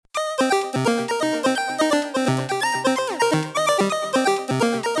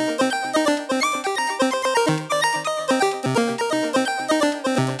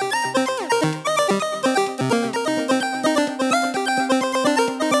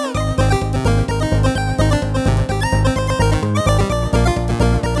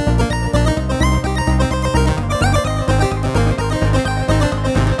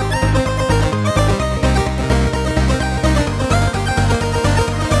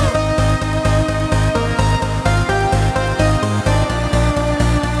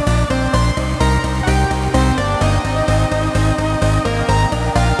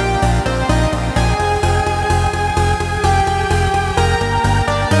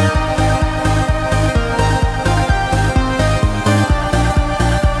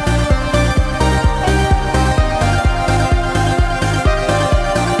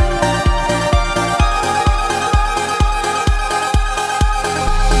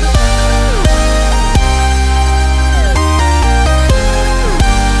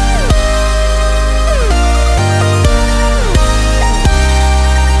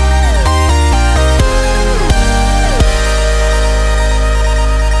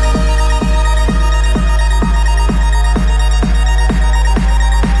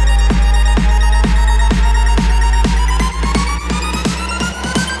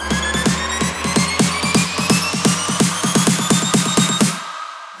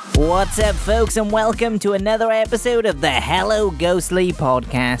What's up, folks, and welcome to another episode of the Hello Ghostly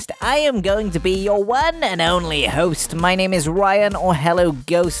podcast. I am going to be your one and only host. My name is Ryan, or Hello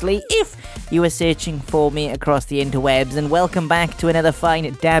Ghostly, if you are searching for me across the interwebs, and welcome back to another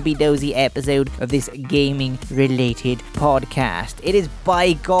fine dabby-dozy episode of this gaming-related podcast. It has,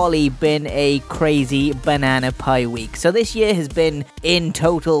 by golly, been a crazy banana pie week. So this year has been, in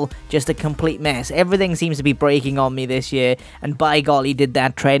total, just a complete mess. Everything seems to be breaking on me this year, and by golly, did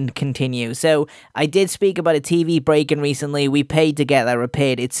that trend continue. So I did speak about a TV break-in recently. We paid to get that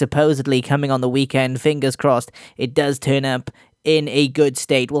repaired. It's supposedly coming on the weekend. Fingers crossed it does turn up in a good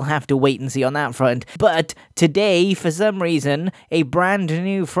state. We'll have to wait and see on that front. But today, for some reason, a brand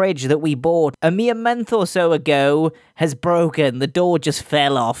new fridge that we bought a mere month or so ago has broken. The door just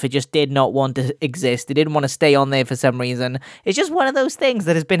fell off. It just did not want to exist. It didn't want to stay on there for some reason. It's just one of those things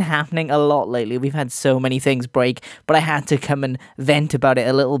that has been happening a lot lately. We've had so many things break, but I had to come and vent about it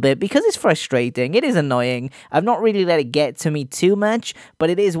a little bit because it's frustrating. It is annoying. I've not really let it get to me too much,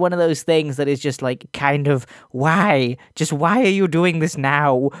 but it is one of those things that is just like, kind of, why? Just why are you doing this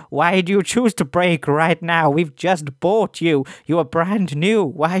now? Why do you choose to break right now? We've just bought you. You are brand new.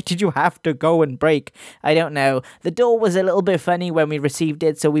 Why did you have to go and break? I don't know. The door was a little bit funny when we received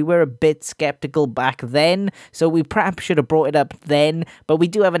it, so we were a bit skeptical back then, so we perhaps should have brought it up then, but we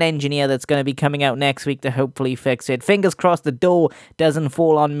do have an engineer that's going to be coming out next week to hopefully fix it. Fingers crossed the door doesn't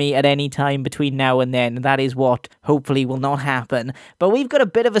fall on me at any time between now and then. That is what hopefully will not happen. But we've got a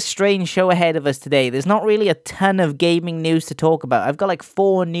bit of a strange show ahead of us today. There's not really a ton of gaming news to talk about. I've got like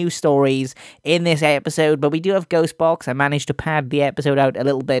 4 news stories in this episode, but we do have Ghostbox. I managed to pad the episode out a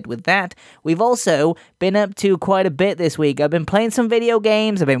little bit with that. We've also been up to quite a bit this week. I've been playing some video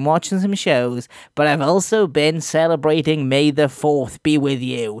games, I've been watching some shows, but I've also been celebrating May the 4th be with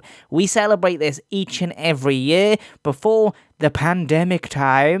you. We celebrate this each and every year. Before the pandemic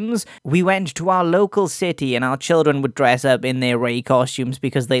times, we went to our local city and our children would dress up in their Rey costumes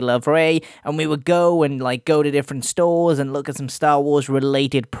because they love Rey, and we would go to different stores and look at some Star Wars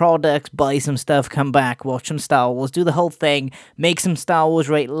related products, buy some stuff, come back, watch some Star Wars, do the whole thing, make some Star Wars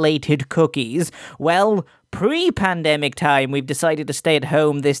related cookies. Well, pre-pandemic time, we've decided to stay at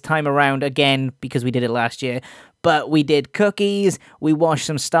home this time around again because we did it last year. But we did cookies, we watched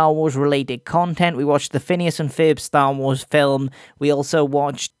some Star Wars related content, we watched the Phineas and Ferb Star Wars film, we also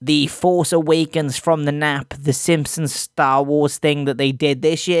watched The Force Awakens from the Nap, the Simpsons Star Wars thing that they did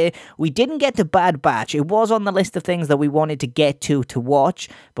this year. We didn't get to Bad Batch. It was on the list of things that we wanted to get to watch,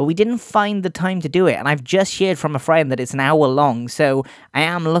 but we didn't find the time to do it, and I've just heard from a friend that it's an hour long, so I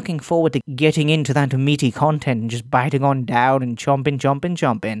am looking forward to getting into that meaty content and just biting on down and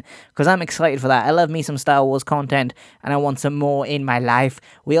chomping, because I'm excited for that. I love me some Star Wars content, and I want some more in my life.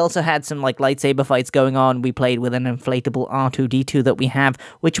 We also had some lightsaber fights going on. We played with an inflatable R2-D2 that we have,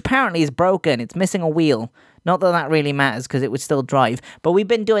 which apparently is broken. It's missing a wheel. Not that that really matters, because it would still drive. But we've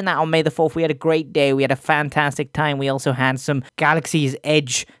been doing that on May the 4th. We had a great day. We had a fantastic time. We also had some Galaxy's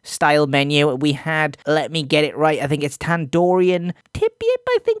Edge style menu. We had, let me get it right, I think it's Tandoorian Tip Yip,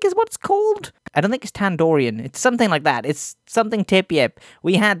 I think is what it's called. I don't think it's Tandoorian. It's something like that. It's something Tip Yip.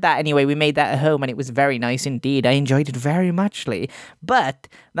 We had that anyway. We made that at home, and it was very nice indeed. I enjoyed it very muchly. But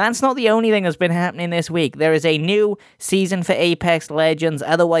that's not the only thing that's been happening this week. There is a new season for Apex Legends,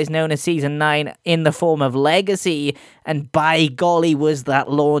 otherwise known as Season 9, in the form of Legacy, and by golly was that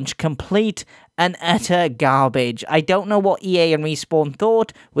launch complete and utter garbage. I don't know what EA and Respawn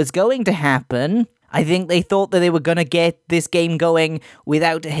thought was going to happen. I think they thought that they were going to get this game going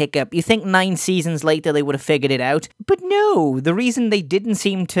without a hiccup. You think 9 seasons later they would have figured it out? But no, the reason they didn't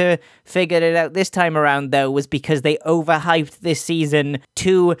seem to figure it out this time around, though, was because they overhyped this season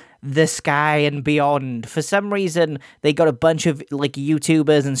to the sky and beyond. For some reason, they got a bunch of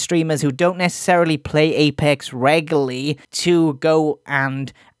YouTubers and streamers who don't necessarily play Apex regularly to go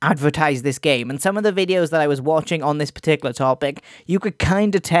and advertise this game. And some of the videos that I was watching on this particular topic, you could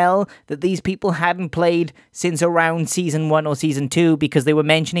kind of tell that these people hadn't played since around Season 1 or Season 2, because they were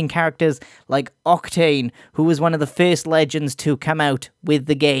mentioning characters like Octane, who was one of the first legends to come out with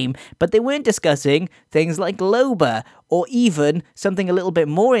the game, but they weren't discussing things like Loba, or even something a little bit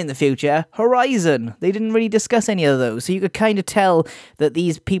more in the future, Horizon. They didn't really discuss any of those, so you could kind of tell that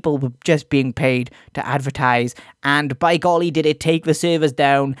these people were just being paid to advertise, and by golly did it take the servers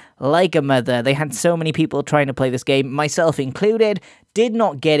down like a mother. They had so many people trying to play this game, myself included. Did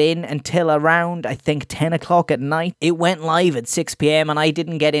not get in until around, I think, 10 o'clock at night. It went live at 6 p.m. and I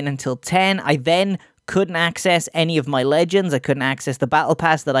didn't get in until 10. I then couldn't access any of my legends. I couldn't access the battle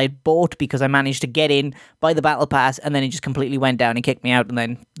pass that I'd bought because I managed to get in by the battle pass and then it just completely went down and kicked me out, and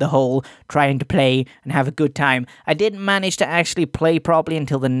then the whole trying to play and have a good time. I didn't manage to actually play properly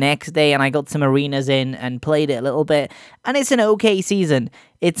until the next day, and I got some arenas in and played it a little bit, and it's an okay season.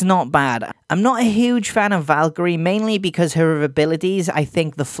 It's not bad. I'm not a huge fan of Valkyrie, mainly because her abilities, I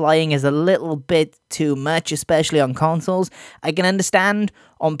think the flying is a little bit too much, especially on consoles. I can understand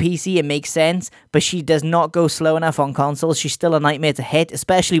on PC it makes sense, but she does not go slow enough on consoles. She's still a nightmare to hit,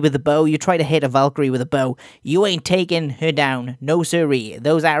 especially with the bow. You try to hit a Valkyrie with a bow, you ain't taking her down. No siree.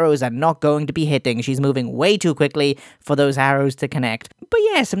 Those arrows are not going to be hitting. She's moving way too quickly for those arrows to connect. But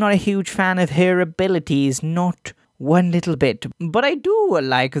yes, I'm not a huge fan of her abilities, not one little bit, but I do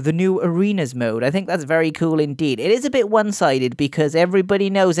like the new Arenas mode. I think that's very cool indeed. It is a bit one-sided because everybody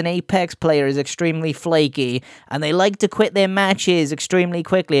knows an Apex player is extremely flaky and they like to quit their matches extremely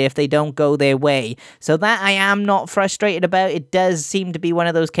quickly if they don't go their way. So that I am not frustrated about. It does seem to be one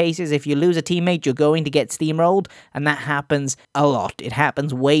of those cases, if you lose a teammate, you're going to get steamrolled, and that happens a lot. It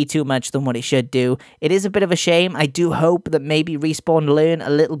happens way too much than what it should do. It is a bit of a shame. I do hope that maybe Respawn learn a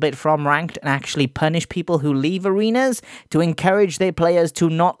little bit from Ranked and actually punish people who leave Arenas to encourage their players to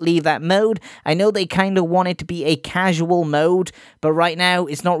not leave that mode. I know they kind of want it to be a casual mode, but right now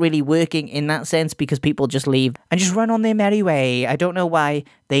it's not really working in that sense because people just leave and just run on their merry way. I don't know why,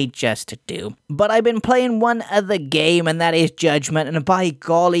 they just do. But I've been playing one other game, and that is Judgment, and by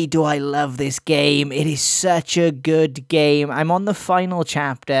golly do I love this game. It is such a good game. I'm on the final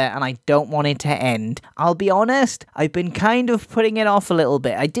chapter and I don't want it to end. I'll be honest, I've been kind of putting it off a little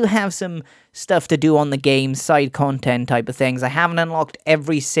bit. I do have some stuff to do on the game, side content type of things. I haven't unlocked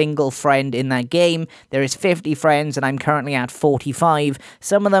every single friend in that game. There is 50 friends and I'm currently at 45.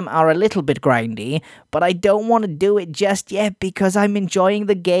 Some of them are a little bit grindy, but I don't want to do it just yet because I'm enjoying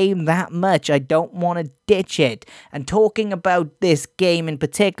the game that much. I don't want to ditch it. And talking about this game in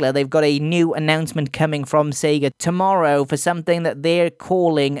particular, they've got a new announcement coming from Sega tomorrow for something that they're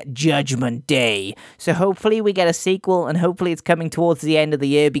calling Judgment Day. So hopefully we get a sequel, and hopefully it's coming towards the end of the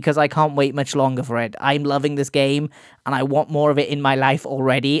year because I can't wait much longer for it. I'm loving this game and I want more of it in my life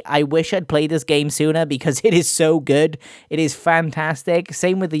already. I wish I'd played this game sooner because it is so good. It is fantastic.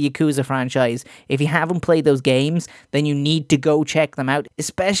 Same with the Yakuza franchise. If you haven't played those games, then you need to go check them out,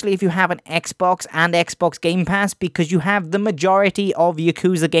 especially if you have an Xbox and Xbox Game Pass, because you have the majority of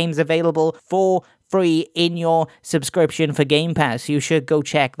Yakuza games available for free in your subscription for Game Pass. You should go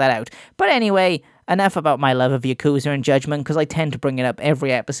check that out. But anyway, enough about my love of Yakuza and Judgment, because I tend to bring it up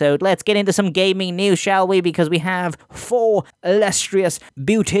every episode. Let's get into some gaming news, shall we? Because we have 4 illustrious,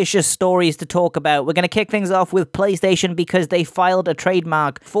 beauticious stories to talk about. We're going to kick things off with PlayStation because they filed a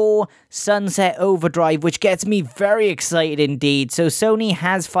trademark for Sunset Overdrive, which gets me very excited indeed. So Sony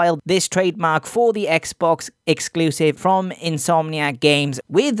has filed this trademark for the Xbox exclusive from Insomniac Games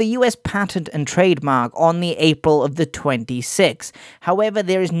with the US Patent and Trademark on the April of the 26th. However,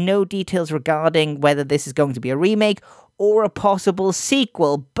 there is no details regarding whether this is going to be a remake or a possible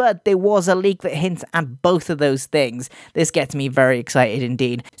sequel, but there was a leak that hints at both of those things. This gets me very excited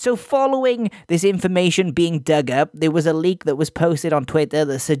indeed. So following this information being dug up, there was a leak that was posted on Twitter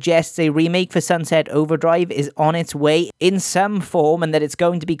that suggests a remake for Sunset Overdrive is on its way in some form, and that it's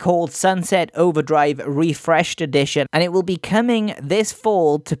going to be called Sunset Overdrive Refreshed Edition, and it will be coming this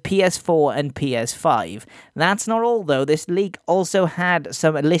fall to PS4 and PS5. That's not all though. This leak also had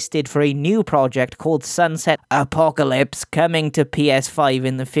some listed for a new project called Sunset Apocalypse coming to PS5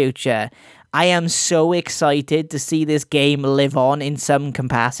 in the future. I am so excited to see this game live on in some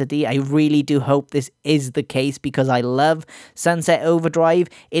capacity. I really do hope this is the case because I love Sunset Overdrive.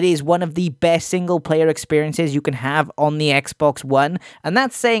 It is one of the best single-player experiences you can have on the Xbox One, and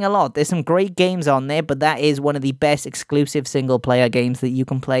that's saying a lot. There's some great games on there, but that is one of the best exclusive single-player games that you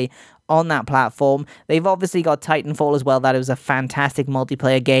can play on that platform. They've obviously got Titanfall as well. That was a fantastic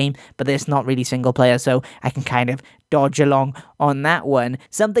multiplayer game, but it's not really single player, so I can kind of dodge along on that one.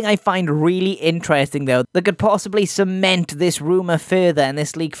 Something I find really interesting though, that could possibly cement this rumor further and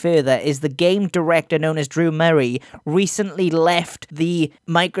this leak further, is the game director known as Drew Murray recently left the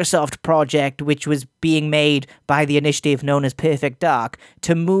Microsoft project, which was being made by the initiative known as Perfect Dark,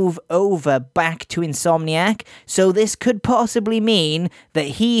 to move over back to Insomniac. So this could possibly mean that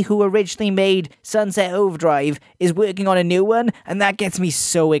he who originally made Sunset Overdrive is working on a new one, and that gets me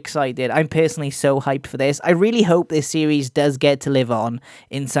so excited. I'm personally so hyped for this. I really hope this series does get to live on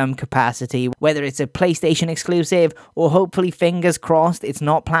in some capacity, whether it's a PlayStation exclusive or hopefully, fingers crossed, it's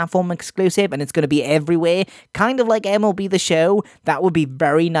not platform exclusive and it's going to be everywhere, kind of like MLB The Show. That would be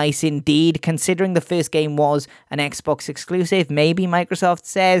very nice indeed, considering the first game was an Xbox exclusive. Maybe Microsoft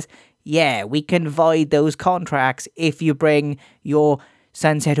says, yeah, we can void those contracts if you bring your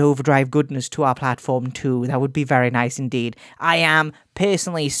Sunset Overdrive goodness to our platform too. That would be very nice indeed. I am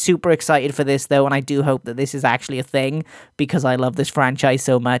personally super excited for this though, and I do hope that this is actually a thing because I love this franchise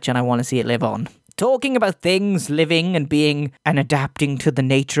so much and I want to see it live on. Talking about things living and being and adapting to the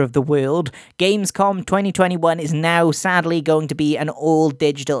nature of the world, Gamescom 2021 is now sadly going to be an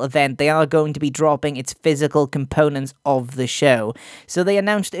all-digital event. They are going to be dropping its physical components of the show. So they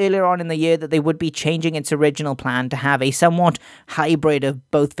announced earlier on in the year that they would be changing its original plan to have a somewhat hybrid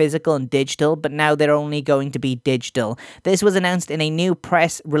of both physical and digital, but now they're only going to be digital. This was announced in a new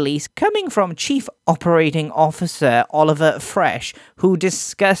press release coming from Chief Operating Officer Oliver Fresh, who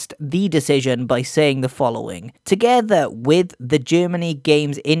discussed the decision by saying the following: "Together with the Germany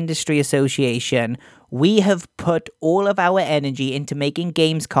Games Industry Association, we have put all of our energy into making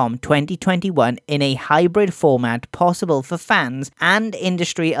Gamescom 2021 in a hybrid format possible for fans and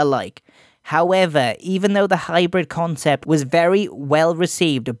industry alike. However, even though the hybrid concept was very well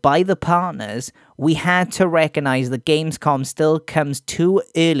received by the partners, we had to recognize that Gamescom still comes too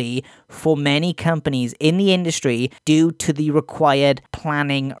early for many companies in the industry due to the required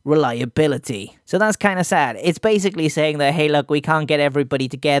planning reliability." So that's kind of sad. It's basically saying that, hey, look, we can't get everybody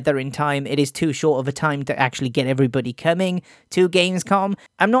together in time. It is too short of a time to actually get everybody coming to Gamescom.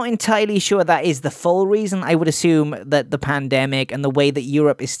 I'm not entirely sure that is the full reason. I would assume that the pandemic and the way that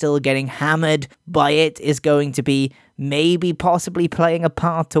Europe is still getting hammered by it is going to be maybe possibly playing a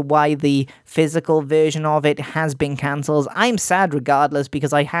part to why the physical version of it has been cancelled. I'm sad regardless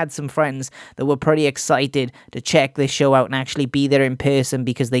because I had some friends that were pretty excited to check this show out and actually be there in person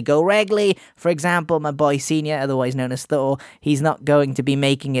because they go regularly. For example, my boy Senior, otherwise known as Thor, he's not going to be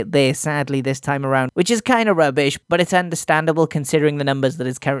making it there sadly this time around, which is kind of rubbish, but it's understandable considering the numbers that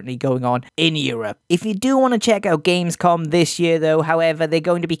is currently going on in Europe. If you do want to check out Gamescom this year though, however, they're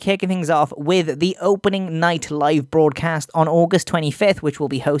going to be kicking things off with the opening night live broadcast on August 25th, which will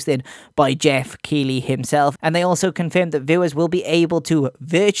be hosted by Jeff Keighley himself. And they also confirmed that viewers will be able to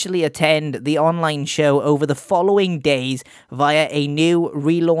virtually attend the online show over the following days via a new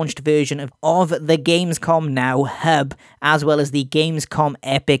relaunched version of the Gamescom Now hub, as well as the Gamescom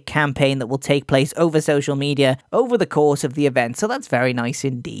Epic campaign that will take place over social media over the course of the event. So that's very nice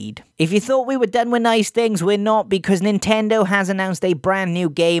indeed. If you thought we were done with nice things, we're not, because Nintendo has announced a brand new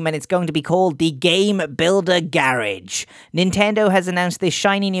game and it's going to be called the Game Builder Garage. Nintendo has announced this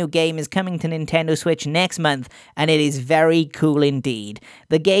shiny new game is coming to Nintendo Switch next month, and it is very cool indeed.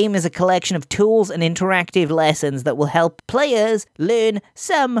 The game is a collection of tools and interactive lessons that will help players learn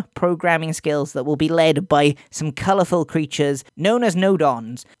some programming skills that will be led by some colourful creatures known as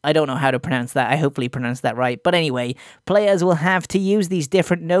Nodons. I don't know how to pronounce that, I hopefully pronounced that right, but anyway, players will have to use these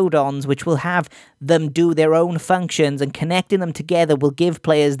different Nodons, which will have them do their own functions, and connecting them together will give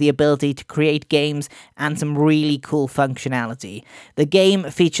players the ability to create games and some really cool functionality. The game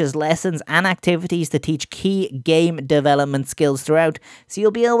features lessons and activities to teach key game development skills throughout, so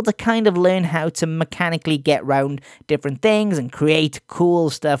you'll be able to kind of learn how to mechanically get around different things and create cool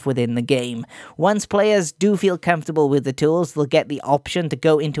stuff within the game. Once players do feel comfortable with the tools, they'll get the option to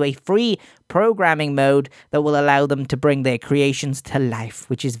go into a free programming mode that will allow them to bring their creations to life,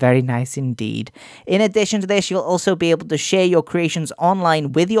 which is very nice indeed. In addition to this, you'll also be able to share your creations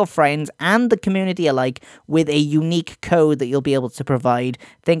online with your friends and the community alike with a unique code that you'll be able to provide.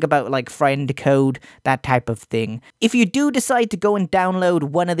 Think about like friend code, that type of thing. If you do decide to go and download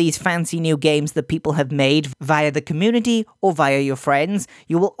one of these fancy new games that people have made via the community or via your friends,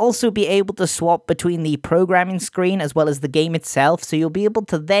 you will also be able to swap between the programming screen as well as the game itself, so you'll be able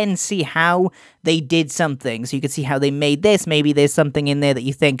to then see how they did something. So you can see how they made this. Maybe there's something in there that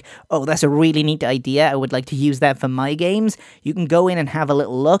you think, oh, that's a really neat idea, I would like to use that for my games. You can go in and have a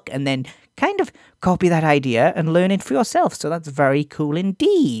little look and then kind of copy that idea and learn it for yourself, so that's very cool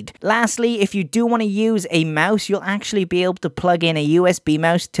indeed. Lastly, if you do want to use a mouse, you'll actually be able to plug in a USB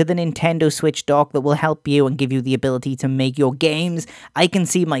mouse to the Nintendo Switch dock that will help you and give you the ability to make your games. I can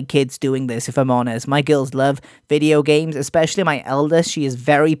see my kids doing this, if I'm honest. My girls love video games, especially my eldest. She is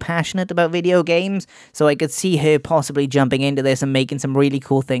very passionate about video games, so I could see her possibly jumping into this and making some really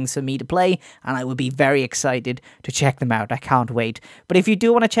cool things for me to play, and I would be very excited to check them out. I can't wait. But if you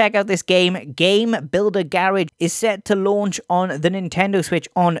do want to check out this game, game Game Builder Garage is set to launch on the Nintendo Switch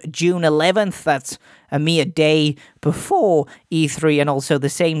on June 11th. That's a mere day before E3 and also the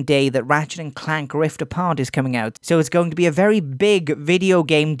same day that Ratchet & Clank Rift Apart is coming out. So it's going to be a very big video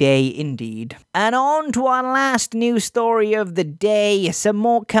game day indeed. And on to our last news story of the day. Some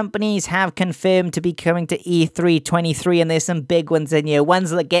more companies have confirmed to be coming to E3 23, and there's some big ones in here, ones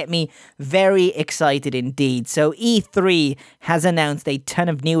that get me very excited indeed. So E3 has announced a ton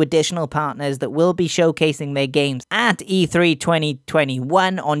of new additional partners that will be showcasing their games at E3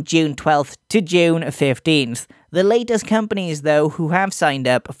 2021 on June 12th to June 15th. The latest companies, though, who have signed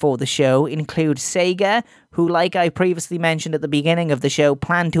up for the show include Sega, who, like I previously mentioned at the beginning of the show,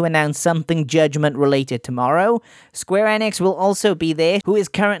 plan to announce something Judgment related tomorrow. Square Enix will also be there, who is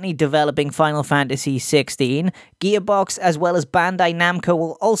currently developing Final Fantasy XVI. Gearbox, as well as Bandai Namco,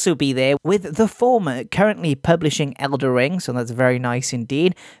 will also be there, with the former currently publishing Elden Ring, so that's very nice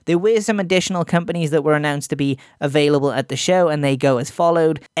indeed. There were some additional companies that were announced to be available at the show, and they go as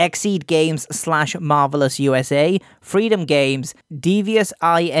followed: Exceed Games / Marvelous USA, Freedom Games, Devious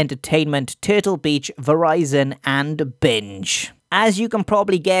Eye Entertainment, Turtle Beach, Verizon, and Binge. As you can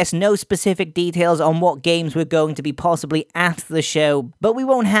probably guess, no specific details on what games we're going to be possibly at the show, but we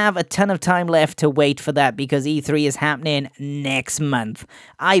won't have a ton of time left to wait for that because E3 is happening next month.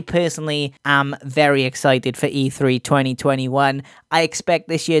 I personally am very excited for E3 2021. I expect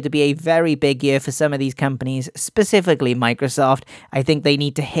this year to be a very big year for some of these companies, specifically Microsoft. I think they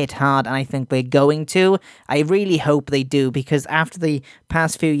need to hit hard, and I think they're going to. I really hope they do, because after the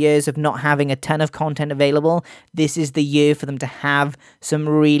past few years of not having a ton of content available, this is the year for them to have some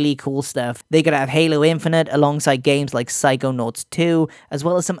really cool stuff. They're going to have Halo Infinite alongside games like Psychonauts 2, as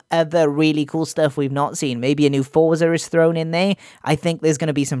well as some other really cool stuff we've not seen. Maybe a new Forza is thrown in there. I think there's going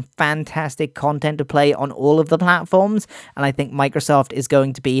to be some fantastic content to play on all of the platforms, and I think Microsoft is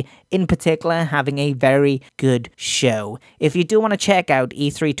going to be, in particular, having a very good show. If you do want to check out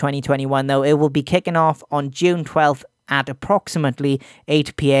E3 2021, though, it will be kicking off on June 12th at approximately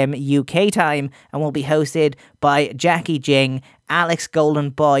 8 p.m. UK time, and will be hosted by Jackie Jing, Alex Golden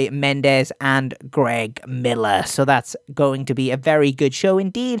Boy Mendez, and Greg Miller. So that's going to be a very good show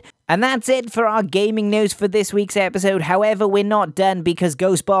indeed. And that's it for our gaming news for this week's episode. However, we're not done, because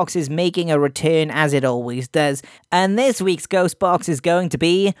Ghostbox is making a return as it always does. And this week's Ghostbox is going to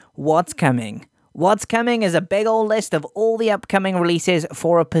be What's Coming. What's Coming is a big old list of all the upcoming releases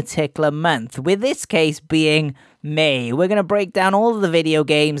for a particular month, with this case being May. We're going to break down all of the video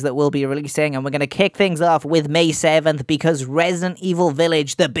games that we'll be releasing, and we're going to kick things off with May 7th, because Resident Evil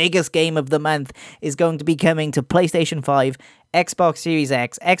Village, the biggest game of the month, is going to be coming to PlayStation 5, Xbox Series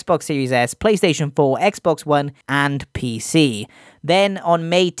X, Xbox Series S, PlayStation 4, Xbox One, and PC. Then on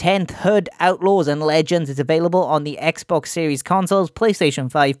May 10th, Hood, Outlaws and Legends is available on the Xbox Series consoles,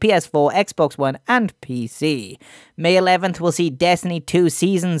 PlayStation 5, PS4, Xbox One, and PC. May 11th, we'll see Destiny 2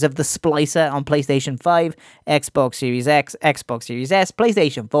 Seasons of the Splicer on PlayStation 5, Xbox Series X, Xbox Series S,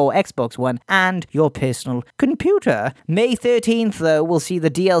 PlayStation 4, Xbox One, and your personal computer. May 13th, though, we'll see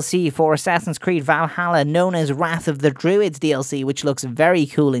the DLC for Assassin's Creed Valhalla, known as Wrath of the Druids DLC, which looks very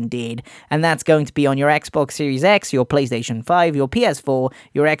cool indeed, and that's going to be on your Xbox Series X, your PlayStation 5, your PS4,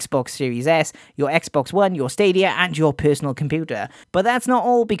 your Xbox Series S, your Xbox One, your Stadia, and your personal computer. But that's not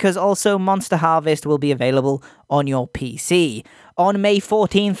all, because also Monster Harvest will be available on your PC. On May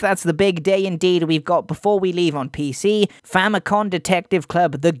 14th, that's the big day indeed, we've got Before We Leave on PC, Famicom Detective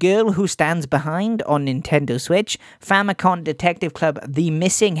Club The Girl Who Stands Behind on Nintendo Switch, Famicom Detective Club The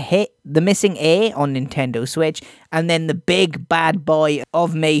Missing Heir on Nintendo Switch, and then the big bad boy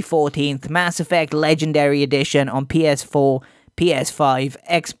of May 14th, Mass Effect Legendary Edition on PS4, PS5,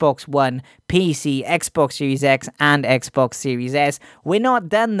 Xbox One, PC, Xbox Series X, and Xbox Series S. We're not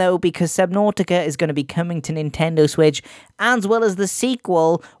done though, because Subnautica is going to be coming to Nintendo Switch, as well as the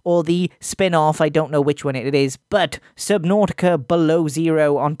sequel, or the spin-off, I don't know which one it is, but Subnautica Below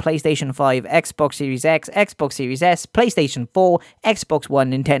Zero on PlayStation 5, Xbox Series X, Xbox Series S, PlayStation 4, Xbox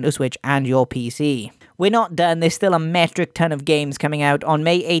One, Nintendo Switch, and your PC. We're not done, there's still a metric ton of games coming out. On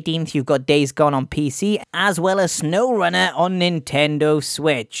May 18th, you've got Days Gone on PC, as well as SnowRunner on Nintendo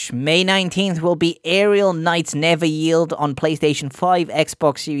Switch. May 19th will be Aerial Knights Never Yield on PlayStation 5,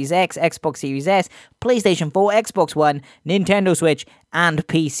 Xbox Series X, Xbox Series S, PlayStation 4, Xbox One, Nintendo Switch, and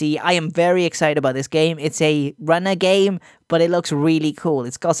PC. I am very excited about this game. It's a runner game, but it looks really cool.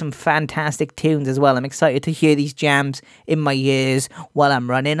 It's got some fantastic tunes as well. I'm excited to hear these jams in my ears while I'm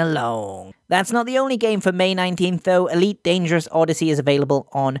running along. That's not the only game for May 19th though. Elite Dangerous Odyssey is available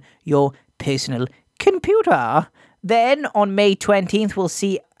on your personal computer. Then on May 20th, we'll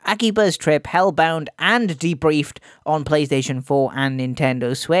see Akiba's Trip, Hellbound, and Debriefed on PlayStation 4 and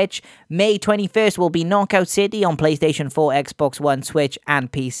Nintendo Switch. May 21st will be Knockout City on PlayStation 4, Xbox One, Switch,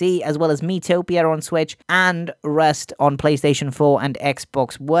 and PC, as well as Miitopia on Switch and Rust on PlayStation 4 and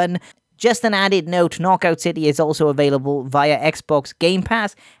Xbox One. Just an added note, Knockout City is also available via Xbox Game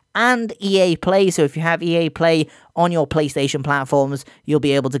Pass and EA Play, so if you have EA Play on your PlayStation platforms, you'll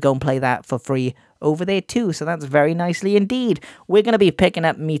be able to go and play that for free over there too, so that's very nicely indeed. We're going to be picking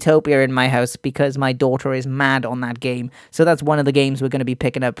up Miitopia in my house because my daughter is mad on that game, so that's one of the games we're going to be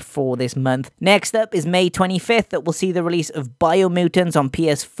picking up for this month. Next up is May 25th, that will see the release of Biomutants on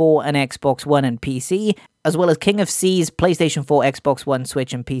PS4 and Xbox One and PC, as well as King of Seas, PlayStation 4, Xbox One,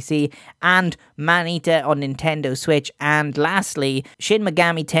 Switch, and PC, and Maneater on Nintendo Switch, and lastly, Shin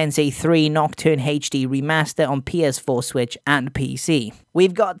Megami Tensei 3 Nocturne HD Remaster on PS4, Switch, and PC.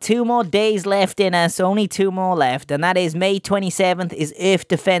 We've got 2 more days left in us, only 2 more left, and that is May 27th is Earth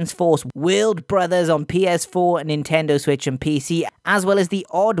Defense Force World Brothers on PS4, Nintendo Switch, and PC, as well as the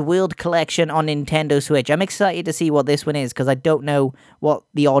Odd World Collection on Nintendo Switch. I'm excited to see what this one is, because I don't know what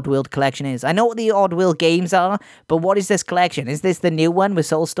the Odd World Collection is. I know what the Odd World games are, but what is this collection? Is this the new one with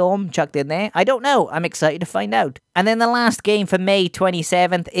Soulstorm chucked in there? I don't know. I'm excited to find out. And then the last game for May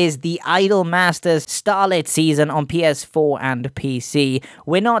 27th is the Idolmasters Starlit Season on PS4 and PC.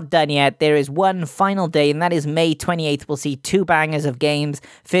 We're not done yet. There is one final day, and that is May 28th. We'll see 2 bangers of games.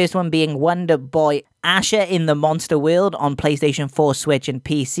 First one being Wonder Boy Asher in the Monster World on PlayStation 4, Switch, and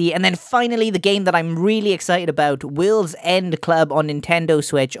PC. And then finally, the game that I'm really excited about, World's End Club on Nintendo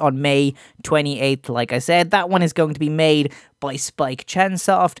Switch on May 28th. Like I said, that one is going to be made by Spike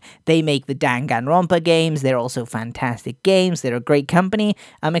Chunsoft. They make the Danganronpa games. They're also fantastic games. They're a great company.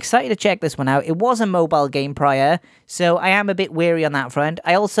 I'm excited to check this one out. It was a mobile game prior, so I am a bit wary on that front.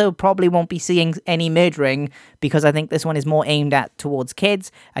 I also probably won't be seeing any murdering because I think this one is more aimed at towards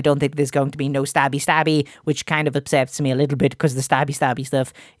kids. I don't think there's going to be no stabby, which kind of upsets me a little bit because the stabby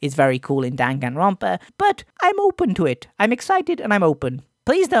stuff is very cool in Danganronpa, but I'm open to it. I'm excited and I'm open.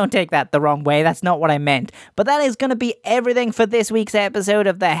 Please don't take that the wrong way, that's not what I meant. But that is going to be everything for this week's episode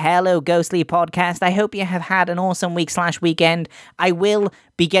of the Hello Ghostly podcast. I hope you have had an awesome week/weekend. I will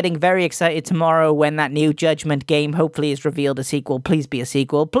be getting very excited tomorrow when that new Judgment game hopefully is revealed a sequel. Please be a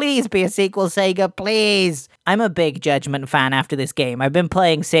sequel. Please be a sequel, Sega, please. I'm a big Judgment fan after this game. I've been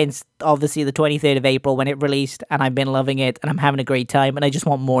playing since, obviously, the 23rd of April when it released, and I've been loving it, and I'm having a great time, and I just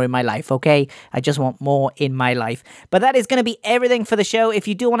want more in my life, okay? I just want more in my life. But that is going to be everything for the show. If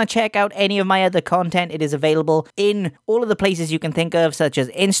you do want to check out any of my other content, it is available in all of the places you can think of, such as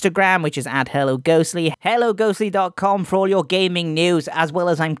Instagram, which is at HelloGhostly, HelloGhostly.com for all your gaming news, as well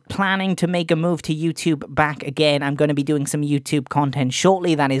as I'm planning to make a move to YouTube back again. I'm going to be doing some YouTube content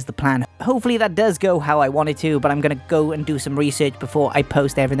shortly. That is the plan. Hopefully that does go how I want it to, but I'm going to go and do some research before I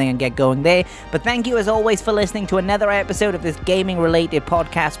post everything and get going there. But thank you as always for listening to another episode of this gaming related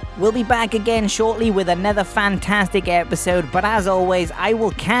podcast. We'll be back again shortly with another fantastic episode, but as always, I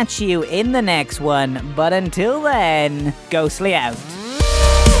will catch you in the next one. But until then, Ghostly out.